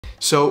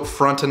So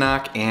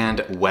Frontenac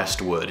and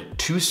Westwood,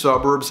 two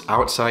suburbs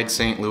outside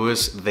St.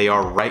 Louis. They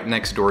are right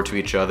next door to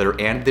each other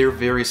and they're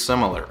very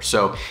similar.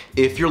 So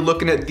if you're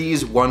looking at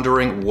these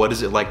wondering what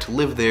is it like to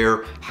live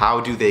there,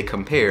 how do they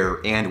compare,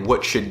 and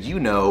what should you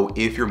know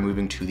if you're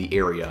moving to the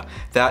area,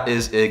 that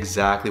is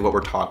exactly what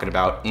we're talking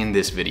about in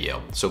this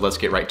video. So let's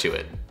get right to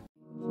it.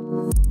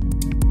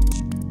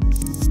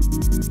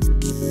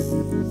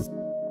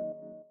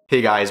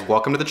 Hey guys,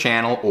 welcome to the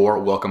channel, or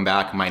welcome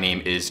back. My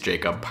name is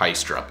Jacob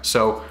Peistrup.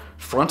 So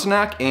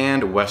Frontenac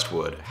and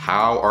Westwood,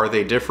 how are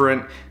they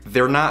different?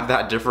 They're not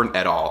that different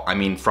at all. I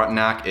mean,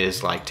 Frontenac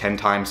is like 10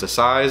 times the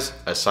size.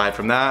 Aside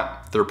from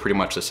that, they're pretty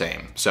much the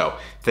same. So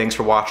thanks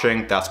for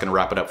watching. That's gonna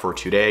wrap it up for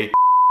today.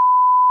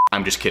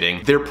 I'm just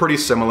kidding. They're pretty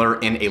similar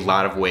in a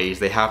lot of ways.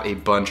 They have a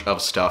bunch of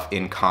stuff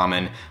in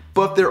common,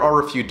 but there are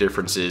a few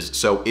differences.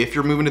 So if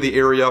you're moving to the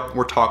area,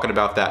 we're talking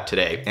about that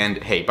today. And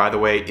hey, by the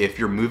way, if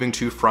you're moving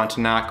to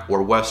Frontenac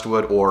or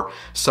Westwood or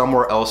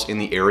somewhere else in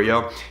the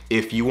area,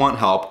 if you want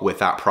help with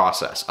that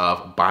process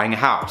of buying a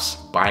house,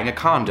 buying a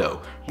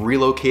condo,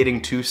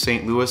 relocating to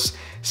St. Louis,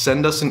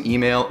 send us an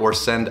email or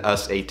send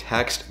us a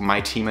text.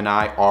 My team and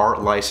I are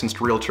licensed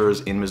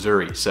realtors in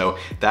Missouri. So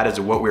that is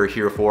what we're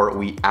here for.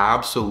 We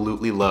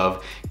absolutely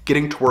love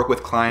getting to work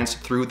with clients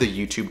through the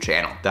YouTube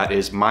channel. That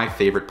is my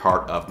favorite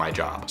part of my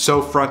job.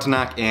 So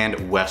Frontenac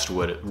and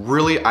Westwood.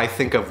 Really, I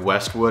think of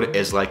Westwood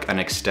as like an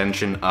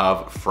extension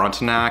of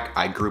Frontenac.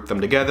 I group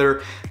them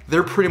together.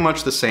 They're pretty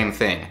much the same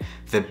thing.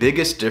 The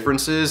biggest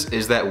differences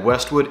is that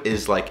Westwood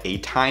is like a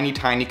tiny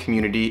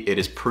community. It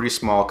is pretty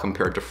small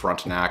compared to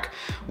Frontenac.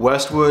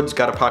 Westwood's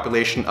got a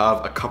population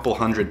of a couple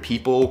hundred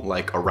people,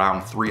 like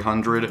around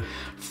 300.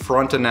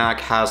 Frontenac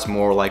has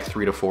more like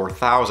 3,000 to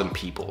 4,000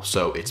 people.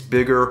 So it's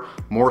bigger,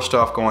 more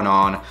stuff going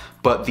on,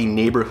 but the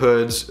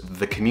neighborhoods,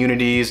 the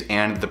communities,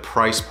 and the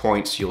price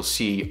points you'll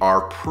see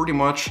are pretty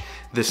much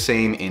the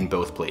same in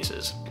both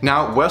places.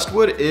 Now,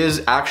 Westwood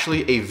is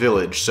actually a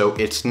village, so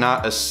it's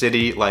not a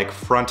city like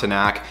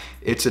Frontenac.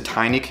 It's a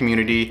tiny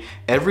community.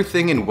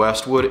 Everything in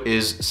Westwood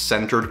is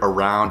centered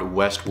around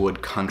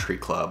Westwood Country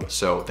Club.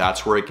 So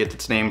that's where it gets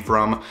its name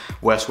from.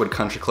 Westwood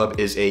Country Club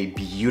is a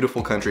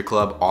beautiful country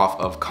club off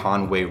of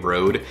Conway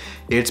Road.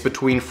 It's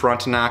between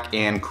Frontenac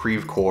and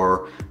Creve,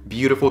 Coeur.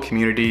 Beautiful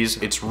communities.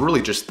 It's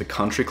really just the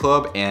country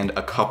club and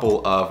a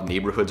couple of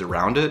neighborhoods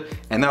around it,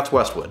 and that's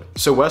Westwood.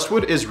 So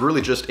Westwood is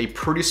really just a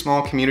pretty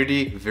small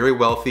community, very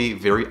wealthy,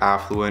 very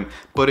affluent,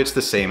 but it's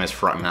the same as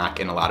Frontenac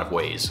in a lot of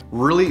ways.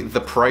 Really,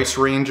 the price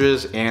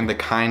ranges and the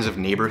kinds of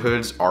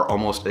neighborhoods are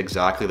almost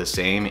exactly the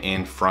same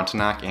in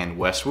Frontenac and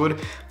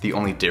Westwood. The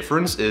only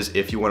difference is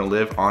if you want to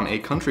live on a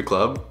country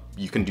club,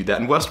 you can do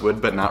that in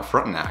Westwood, but not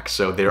Frontenac.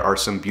 So there are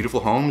some beautiful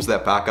homes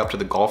that back up to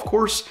the golf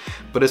course,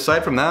 but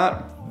aside from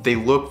that, they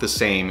look the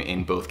same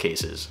in both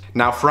cases.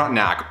 Now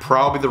Frontenac,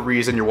 probably the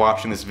reason you're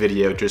watching this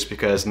video, just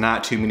because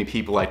not too many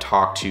people I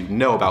talk to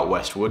know about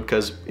Westwood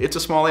because it's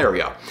a small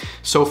area.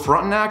 So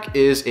Frontenac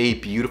is a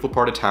beautiful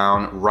part of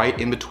town right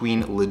in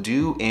between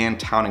Ladue and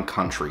Town and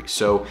Country.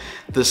 So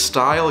the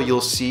style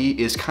you'll see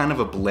is kind of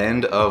a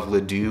blend of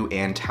Ladue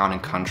and Town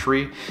and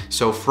Country.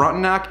 So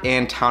Frontenac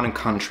and Town and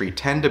Country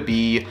tend to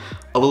be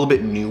a little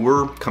bit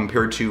newer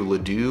compared to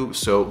Ladue.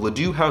 So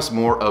Ladue has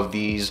more of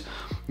these,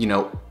 you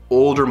know,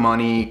 older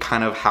money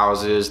kind of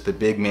houses, the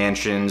big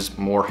mansions,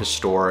 more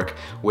historic,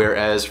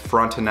 whereas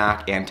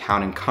Frontenac and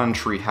Town and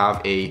Country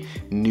have a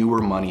newer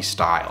money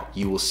style.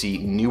 You will see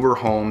newer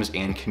homes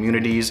and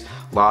communities,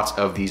 lots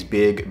of these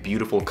big,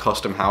 beautiful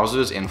custom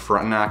houses in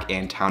Frontenac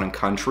and Town and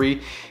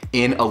Country,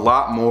 in a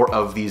lot more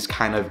of these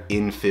kind of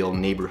infill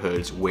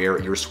neighborhoods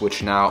where you're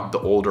switching out the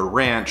older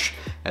ranch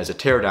as a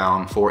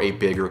teardown for a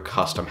bigger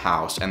custom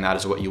house, and that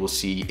is what you will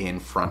see in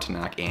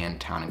Frontenac and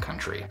Town and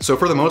Country. So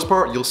for the most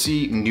part, you'll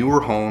see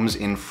newer homes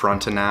in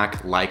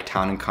Frontenac like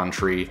Town and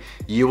Country.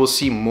 You will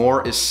see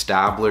more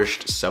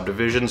established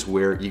subdivisions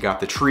where you got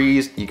the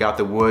trees, you got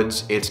the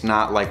woods. It's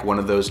not like one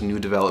of those new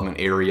development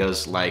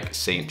areas like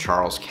St.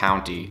 Charles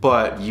County,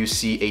 but you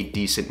see a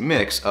decent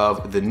mix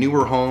of the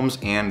newer homes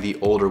and the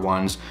older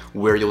ones,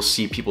 where you'll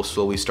see people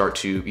slowly start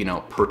to, you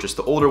know, purchase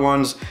the older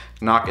ones,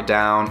 knock it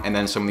down, and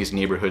then some of these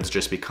neighborhoods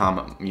just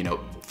become, you know,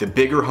 the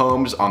bigger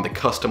homes on the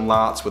custom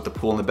lots with the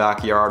pool in the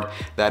backyard.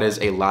 That is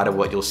a lot of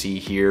what you'll see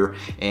here.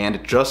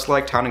 And just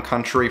like Town and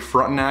Country,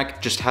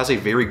 Frontenac just has a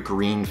very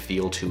green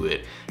feel to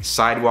it.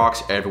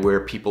 Sidewalks everywhere,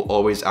 people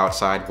always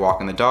outside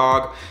walking the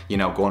dog, you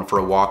know, going for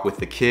a walk with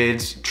the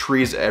kids,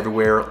 trees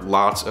everywhere,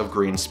 lots of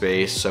green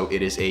space. So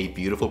it is a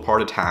beautiful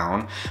part of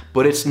town,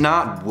 but it's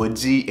not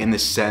woodsy in the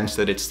sense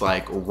that it's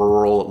like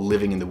rural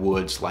living in the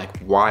woods, like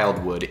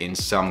Wildwood in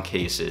some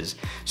cases.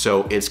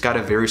 So it's got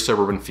a very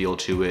suburban feel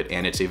to it,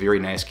 and it's a very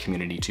nice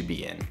community to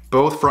be in.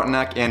 Both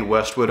Frontenac and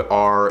Westwood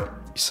are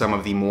some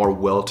of the more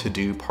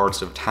well-to-do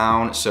parts of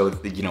town. So,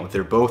 you know,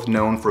 they're both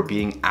known for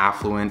being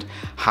affluent,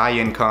 high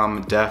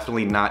income,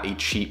 definitely not a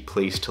cheap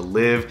place to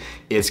live.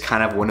 It's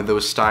kind of one of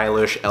those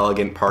stylish,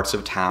 elegant parts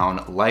of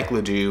town like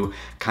Ladue,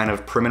 kind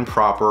of prim and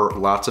proper,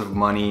 lots of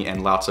money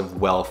and lots of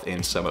wealth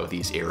in some of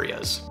these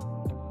areas.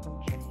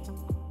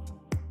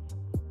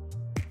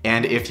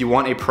 And if you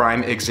want a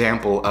prime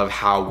example of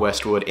how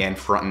Westwood and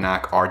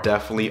Frontenac are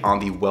definitely on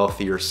the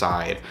wealthier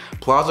side,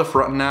 Plaza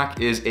Frontenac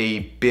is a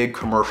big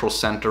commercial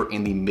center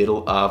in the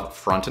middle of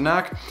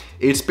Frontenac.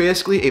 It's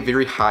basically a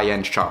very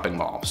high-end shopping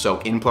mall. So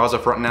in Plaza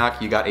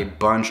Frontenac, you got a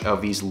bunch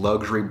of these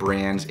luxury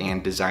brands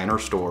and designer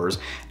stores.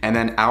 And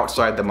then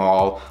outside the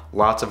mall,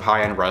 lots of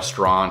high-end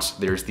restaurants.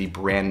 There's the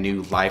brand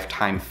new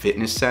Lifetime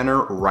Fitness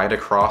Center right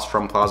across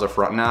from Plaza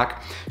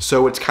Frontenac.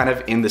 So it's kind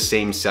of in the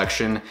same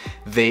section.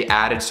 They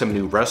added some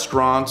new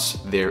restaurants.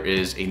 There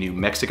is a new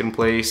Mexican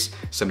place,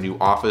 some new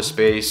office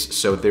space.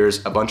 So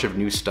there's a bunch of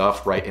new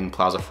stuff right in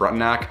Plaza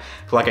Frontenac.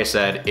 Like I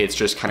said, it's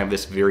just kind of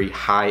this very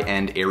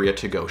high-end area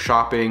to go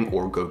shopping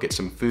or go get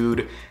some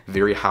food,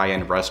 very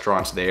high-end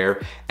restaurants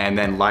there, and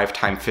then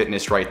Lifetime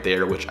Fitness right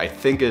there, which I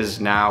think is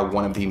now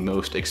one of the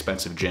most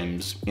expensive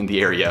gyms in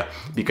the area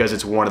because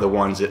it's one of the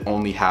ones that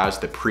only has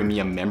the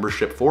premium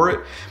membership for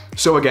it.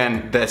 So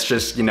again, that's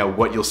just, you know,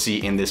 what you'll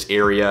see in this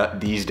area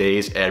these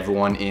days.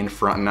 Everyone in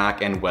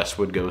Frontenac and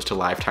Westwood goes to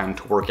Lifetime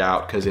to work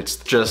out because it's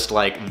just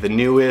like the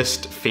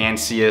newest,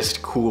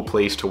 fanciest, cool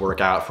place to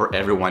work out for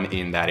everyone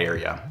in that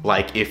area.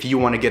 Like if you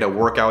want to get a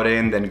workout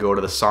in, then go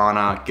to the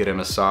sauna, get a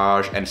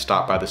massage, and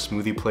stop by the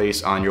smoothie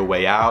place on your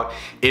way out.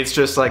 It's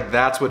just like,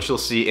 that's what you'll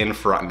see in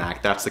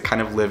Frontenac. That's the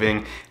kind of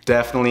living.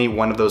 Definitely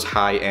one of those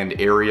high-end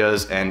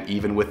areas, and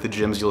even with the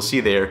gyms you'll see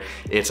there,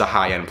 it's a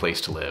high-end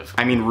place to live.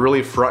 I mean,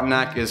 really,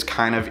 Frontenac is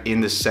kind of in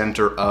the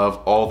center of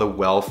all the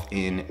wealth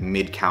in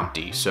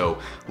mid-county. So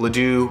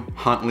Ladue,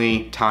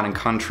 Huntley, Town and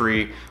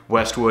Country,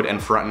 Westwood,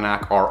 and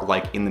Frontenac are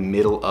like in the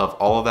middle of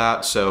all of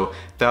that. So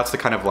that's the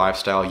kind of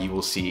lifestyle you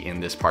will see in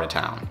this part of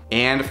town.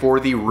 And for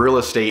the real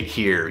estate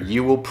here,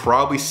 you will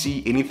probably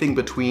see anything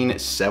between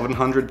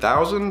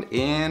 $700,000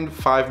 and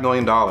 $5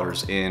 million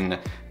in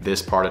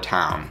this part of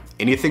town.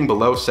 Anything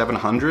below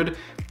 700,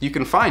 you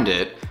can find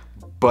it,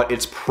 but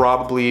it's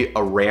probably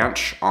a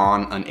ranch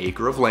on an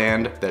acre of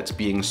land that's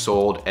being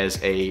sold as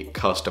a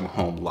custom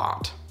home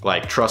lot.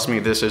 Like, trust me,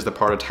 this is the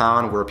part of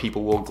town where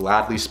people will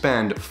gladly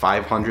spend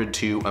 $500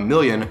 to $1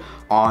 million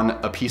on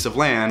a piece of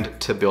land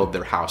to build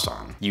their house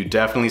on. You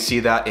definitely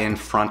see that in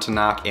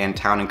Frontenac and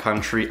Town and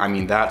Country. I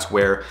mean, that's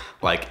where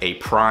like a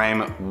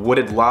prime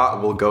wooded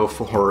lot will go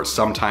for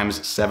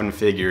sometimes 7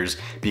 figures,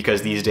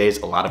 because these days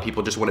a lot of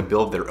people just want to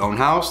build their own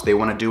house. They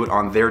want to do it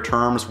on their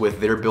terms with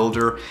their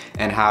builder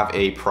and have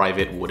a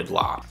private wooded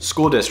lot.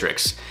 School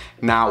districts.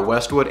 Now,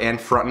 Westwood and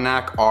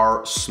Frontenac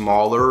are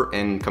smaller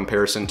in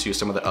comparison to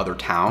some of the other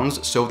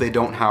towns, so they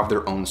don't have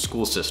their own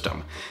school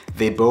system.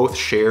 They both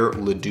share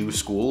Ladue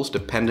schools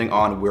depending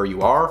on where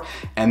you are,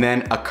 and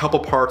then a couple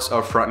parts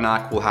of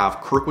Frontenac will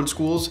have Kirkwood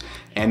schools,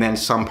 and then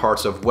some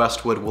parts of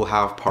Westwood will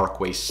have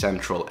Parkway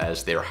Central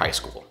as their high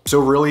school. So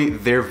really,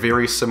 they're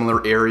very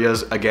similar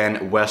areas.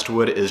 Again,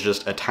 Westwood is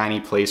just a tiny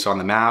place on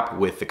the map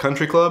with the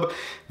country club,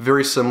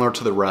 very similar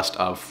to the rest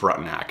of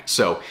Frontenac.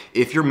 So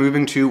if you're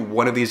moving to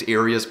one of these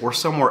areas or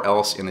somewhere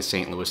else in the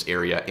St. Louis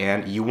area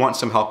and you want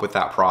some help with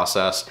that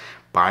process,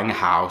 buying a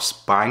house,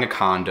 buying a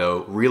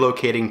condo,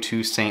 relocating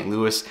to St.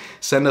 Louis,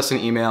 send us an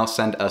email,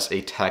 send us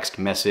a text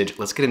message.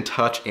 Let's get in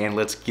touch and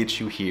let's get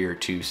you here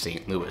to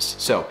St. Louis.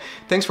 So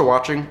thanks for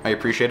watching. I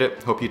appreciate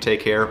it. Hope you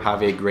take care.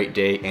 Have a great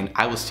day, and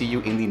I will see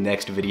you in the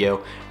next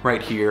video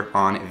right here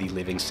on the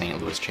Living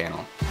St. Louis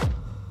channel.